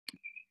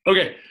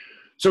Okay.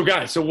 So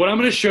guys, so what I'm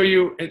going to show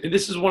you, and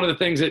this is one of the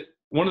things that,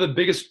 one of the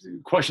biggest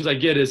questions I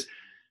get is,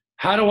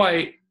 how do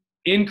I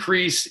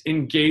increase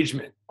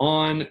engagement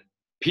on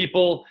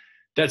people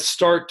that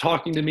start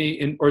talking to me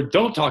in, or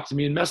don't talk to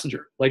me in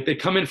Messenger? Like they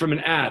come in from an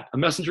ad, a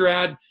Messenger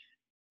ad,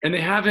 and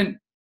they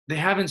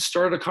haven't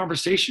started a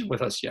conversation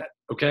with us yet.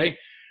 Okay.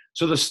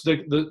 So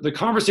the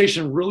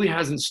conversation really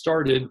hasn't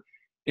started.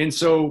 And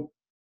so,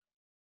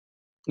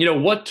 you know,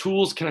 what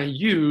tools can I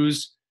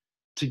use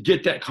to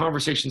get that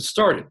conversation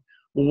started?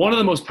 Well, one of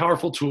the most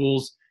powerful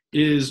tools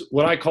is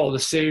what I call the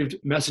saved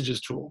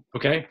messages tool.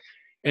 Okay.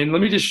 And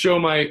let me just show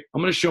I'm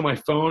going to show my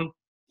phone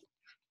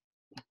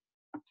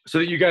so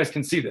that you guys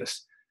can see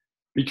this,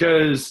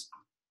 because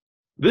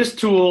this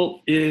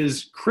tool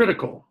is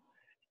critical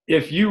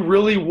if you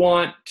really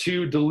want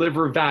to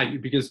deliver value,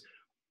 because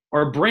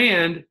our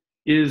brand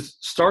is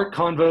start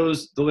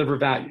convos, deliver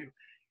value.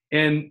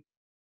 And,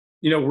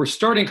 you know, we're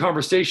starting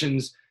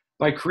conversations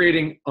by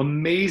creating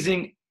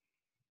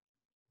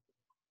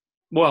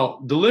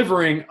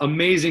delivering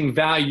amazing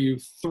value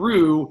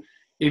through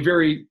a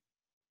very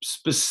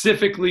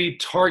specifically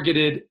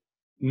targeted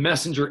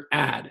Messenger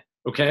ad,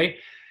 okay?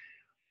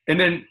 And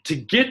then to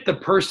get the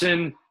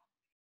person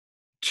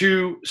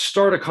to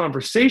start a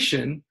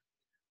conversation,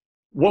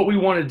 what we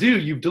want to do,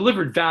 you've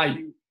delivered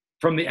value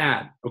from the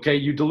ad, okay?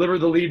 You deliver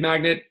the lead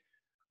magnet,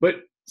 but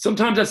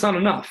sometimes that's not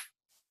enough.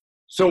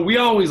 So we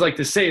always like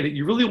to say that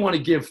you really want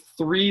to give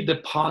 3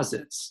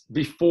 deposits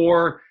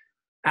before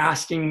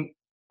asking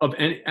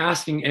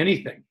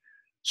anything.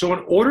 So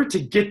in order to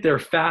get there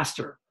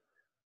faster,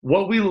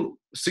 what we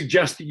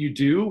suggest that you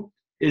do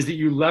is that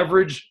you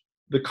leverage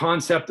the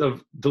concept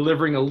of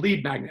delivering a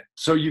lead magnet.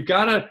 So you've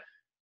got to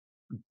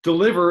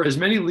deliver as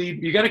many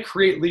you got to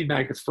create lead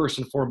magnets first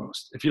and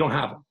foremost, if you don't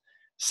have them.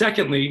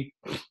 Secondly,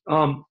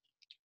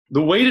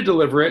 the way to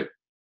deliver it,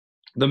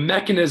 the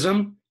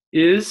mechanism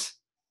is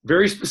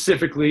very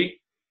specifically,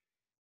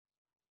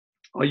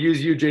 I'll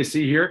use you,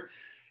 JC, here,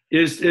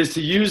 is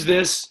to use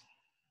this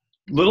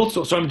little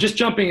tool. So I'm just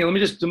jumping in. Let me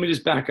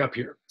just back up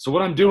here. So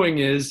what I'm doing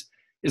is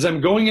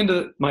I'm going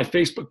into my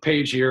Facebook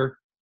page here,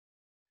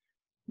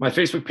 my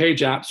Facebook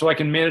page app, so I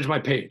can manage my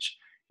page.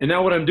 And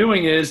now what I'm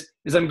doing is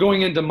I'm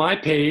going into my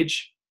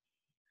page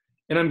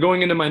and I'm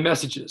going into my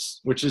messages,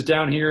 which is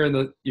down here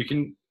you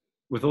can,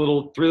 with 3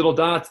 little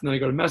dots, and then I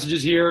go to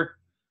messages here.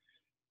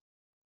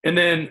 And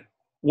then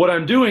what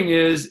I'm doing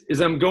is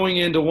I'm going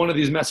into one of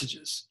these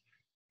messages,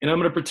 and I'm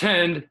going to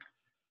pretend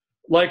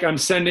like I'm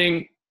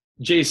sending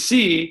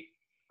JC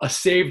a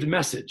saved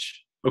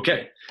message.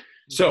 Okay.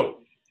 So,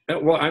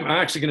 well, I'm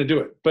actually going to do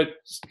it. But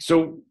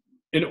so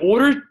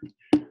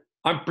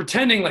I'm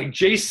pretending like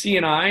JC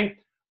and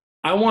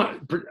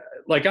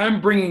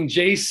I'm bringing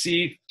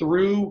JC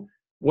through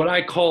what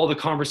I call the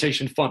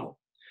conversation funnel.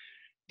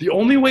 The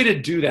only way to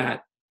do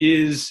that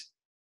is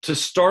to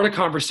start a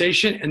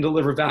conversation and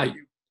deliver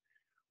value.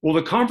 Well,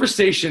 the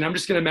conversation, I'm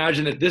just going to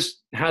imagine that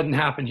this hadn't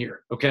happened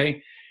here,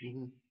 okay?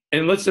 Mm-hmm.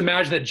 And let's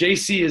imagine that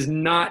JC is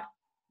not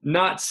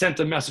sent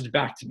a message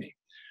back to me.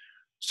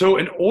 So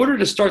in order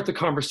to start the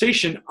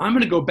conversation, I'm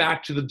going to go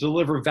back to the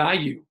deliver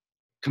value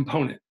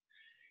component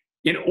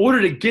in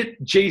order to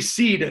get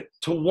JC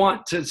to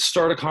want to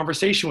start a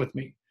conversation with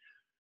me.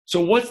 So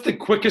what's the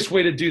quickest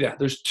way to do that?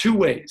 There's 2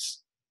 ways.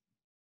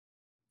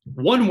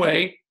 One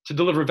way to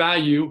deliver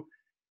value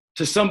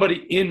to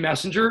somebody in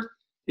Messenger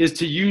is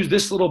to use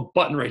this little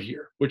button right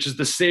here, which is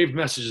the saved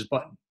messages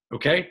button,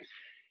 okay?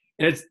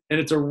 And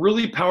it's a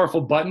really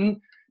powerful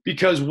button,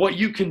 because what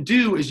you can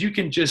do is you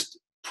can just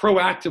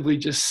proactively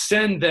just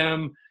send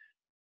them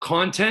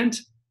content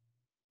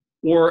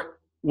or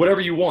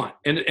whatever you want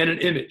and an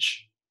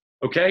image,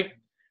 okay?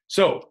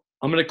 So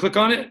I'm gonna click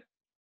on it,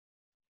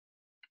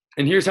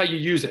 and here's how you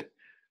use it.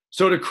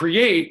 So to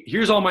create,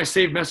 here's all my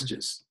saved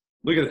messages.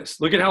 Look at this.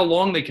 Look at how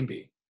long they can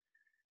be.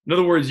 In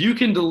other words, you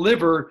can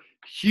deliver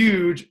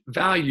huge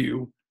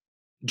value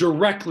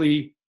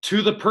directly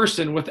to the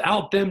person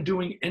without them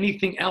doing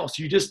anything else.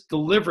 You just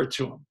deliver it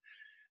to them.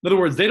 In other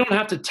words, they don't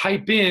have to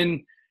type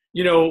in,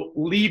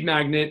 lead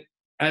magnet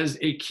as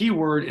a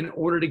keyword in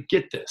order to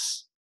get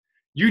this.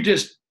 You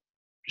just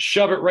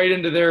shove it right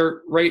into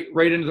their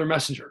into their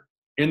messenger,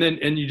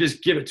 and you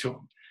just give it to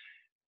them.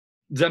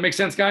 Does that make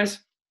sense, guys?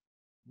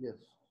 Yes.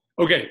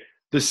 Okay.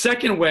 The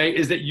second way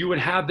is that you would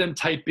have them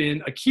type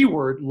in a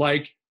keyword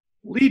like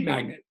lead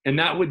magnet, and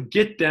that would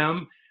get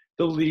them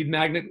the lead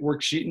magnet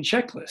worksheet and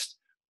checklist.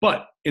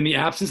 But in the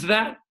absence of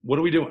that, what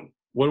are we doing?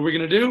 What are we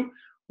going to do?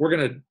 We're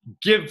going to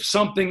give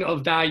something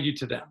of value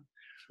to them.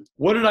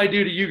 What did I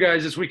do to you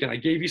guys this weekend? I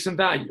gave you some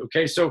value.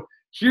 Okay. So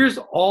here's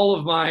all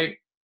of my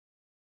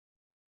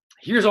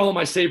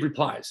saved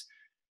replies.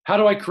 How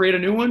do I create a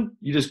new one?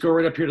 You just go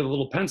right up here to the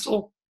little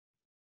pencil.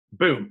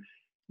 Boom.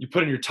 You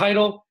put in your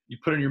title, you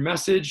put in your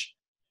message,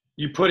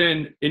 you put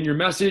in your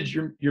message,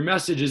 your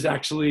message is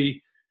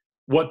actually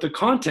what the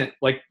content,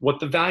 like what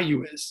the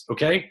value is,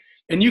 okay?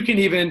 And you can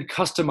even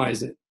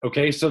customize it,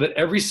 okay? So that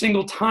every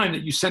single time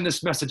that you send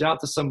this message out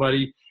to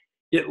somebody,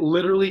 it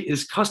literally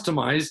is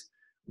customized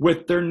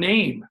with their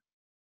name,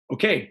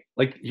 okay,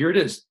 like here it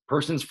is,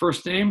 person's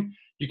first name.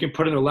 You can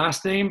put in their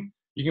last name.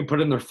 You can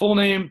put in their full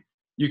name.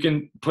 You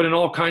can put in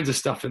all kinds of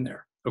stuff in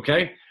there,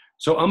 okay?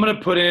 So I'm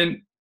gonna put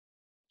in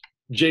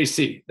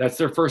JC, that's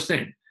their first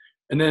name.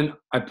 And then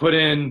I put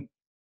in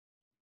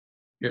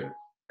here,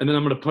 and then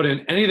I'm gonna put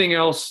in anything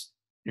else.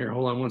 Here,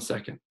 hold on one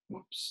second.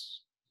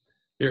 Whoops.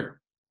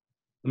 Here,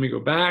 let me go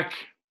back.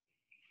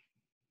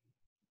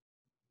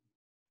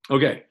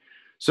 Okay,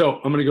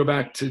 so I'm gonna go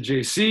back to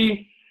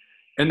JC,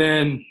 and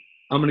then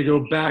I'm gonna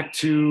go back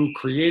to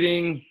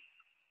creating.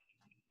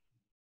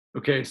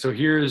 Okay, so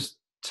here's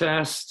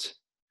test,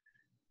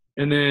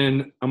 and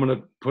then I'm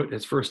gonna put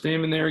his first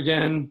name in there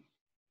again,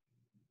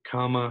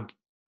 comma,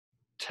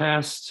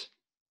 test.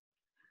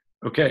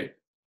 Okay,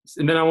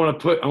 and then I wanna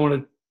put,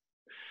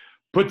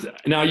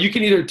 now you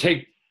can either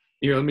take,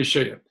 here, let me show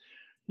you.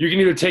 You can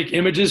either take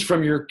images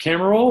from your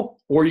camera roll,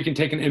 or you can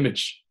take an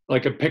image,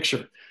 like a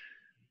picture.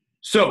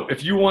 So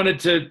if you wanted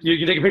to, you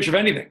can take a picture of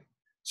anything.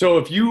 So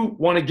if you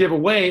want to give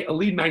away a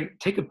lead magnet,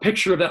 take a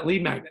picture of that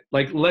lead magnet.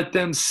 Like, let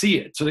them see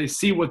it so they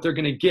see what they're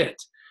going to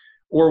get,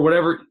 or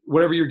whatever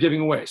you're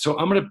giving away. So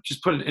I'm going to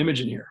just put an image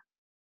in here.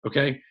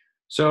 Okay.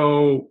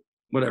 So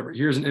whatever,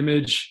 here's an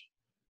image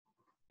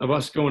of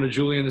us going to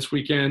Julian this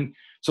weekend.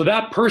 So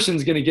that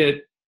person's going to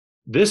get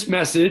this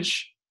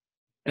message,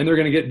 and they're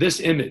going to get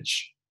this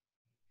image.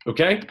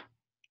 Okay.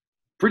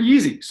 Pretty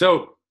easy.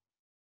 So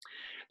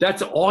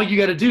that's all you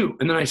got to do.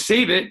 And then I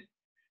save it,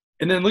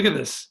 and then look at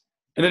this.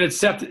 And then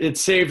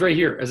it's saved right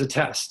here as a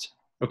test,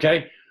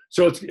 okay?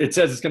 So it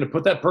says it's gonna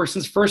put that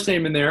person's first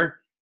name in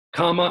there,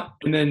 comma,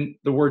 and then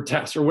the word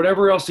test, or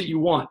whatever else that you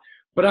want.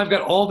 But I've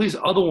got all these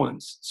other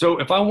ones. So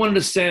if I wanted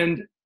to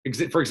send,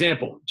 for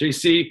example,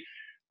 JC,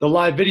 the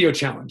live video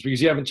challenge,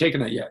 because you haven't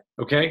taken that yet,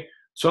 okay?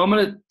 So I'm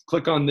gonna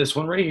click on this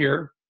one right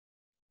here,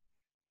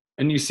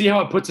 and you see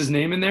how it puts his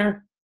name in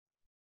there?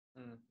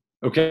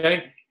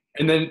 Okay,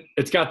 and then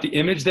it's got the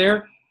image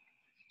there.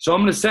 So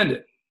I'm gonna send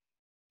it.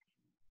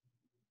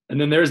 And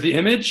then there's the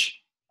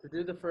image. To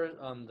do the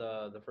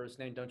first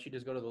name, don't you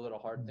just go to the little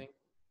heart thing?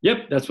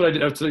 Yep, that's what I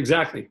did. That's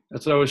exactly.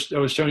 That's what I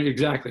was showing you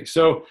exactly.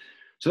 So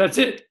that's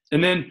it.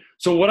 And then,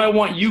 so what I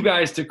want you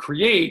guys to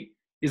create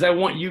is I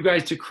want you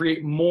guys to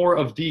create more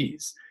of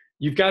these.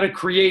 You've got to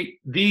create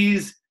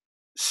these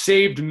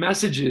saved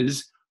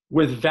messages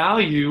with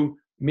value,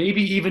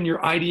 maybe even your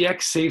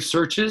IDX saved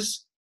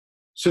searches,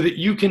 so that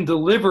you can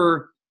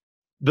deliver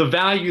the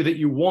value that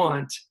you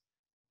want.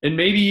 And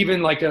maybe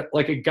even like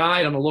a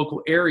guide on a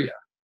local area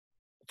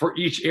for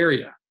each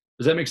area.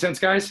 Does that make sense,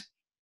 guys?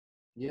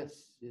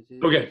 Yes.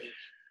 Okay.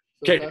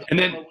 So okay. And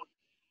then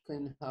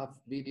can have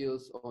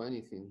videos or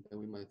anything that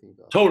we might think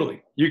of.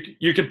 Totally.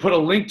 You can put a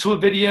link to a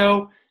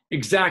video.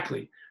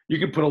 Exactly. You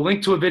can put a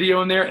link to a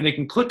video in there, and they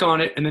can click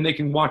on it, and then they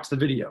can watch the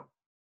video.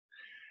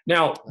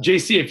 Now,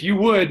 JC, if you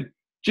would,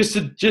 just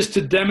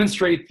to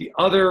demonstrate the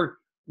other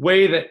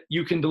way that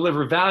you can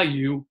deliver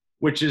value,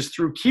 which is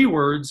through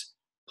keywords,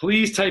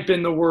 please type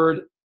in the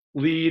word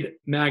lead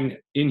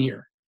magnet in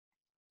here.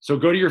 So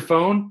go to your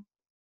phone.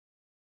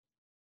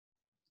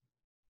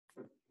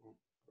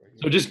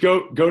 So just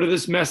go to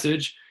this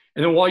message,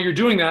 and then while you're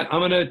doing that, I'm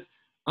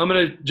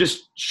gonna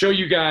just show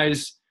you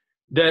guys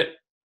that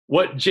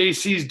what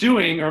JC's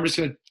doing, or I'm just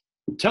gonna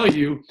tell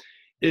you,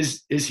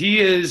 is he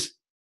is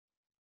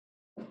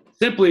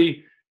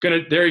simply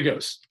gonna, there he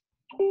goes.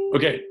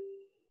 Okay,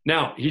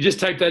 now he just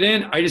typed that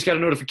in. I just got a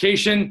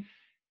notification.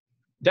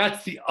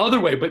 That's the other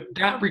way, but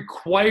that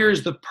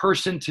requires the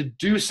person to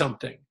do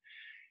something.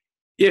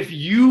 If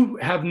you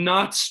have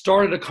not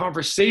started a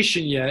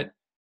conversation yet,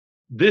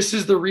 this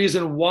is the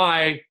reason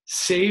why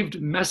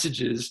saved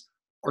messages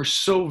are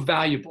so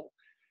valuable,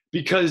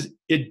 because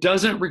it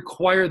doesn't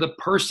require the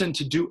person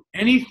to do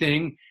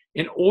anything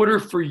in order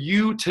for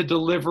you to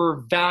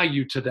deliver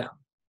value to them.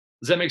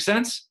 Does that make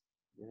sense?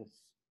 Yes.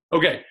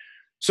 Okay,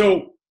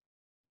 so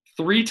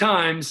 3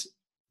 times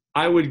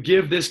I would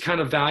give this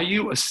kind of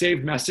value, a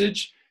saved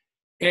message,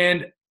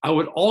 and I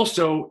would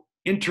also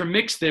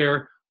intermix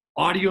their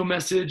audio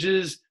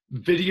messages,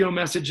 video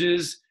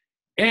messages,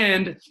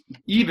 and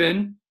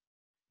even,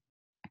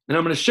 and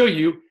I'm going to show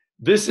you,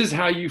 this is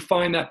how you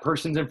find that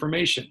person's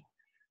information.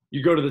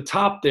 You go to the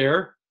top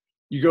there,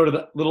 you go to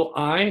the little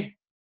I,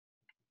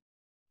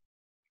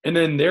 and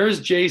then there's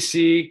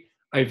JC.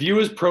 I view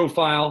his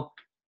profile,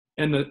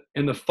 and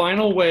the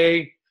final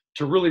way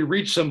to really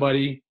reach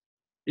somebody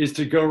is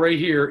to go right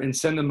here and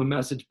send them a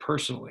message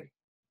personally.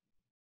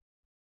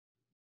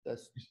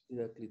 That's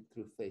directly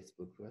through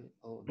Facebook, right?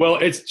 Oh, well,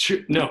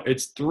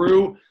 it's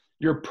through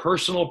your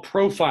personal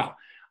profile.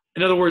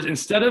 In other words,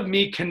 instead of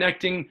me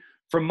connecting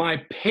from my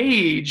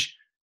page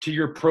to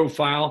your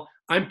profile,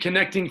 I'm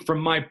connecting from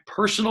my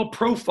personal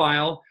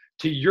profile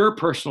to your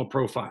personal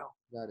profile.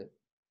 Got it.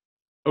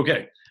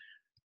 Okay.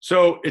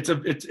 So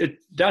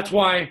that's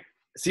why,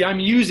 see, I'm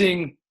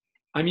using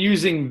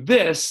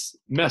this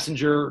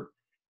messenger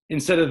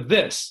instead of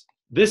this.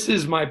 This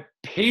is my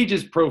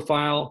page's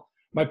profile,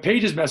 my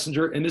page's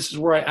messenger, and this is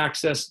where I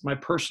access my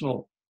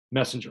personal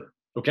messenger.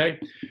 Okay.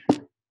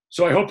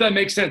 So I hope that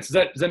makes sense.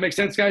 Does that make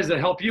sense, guys? Does that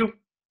help you?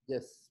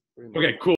 Yes. pretty much. Okay, cool.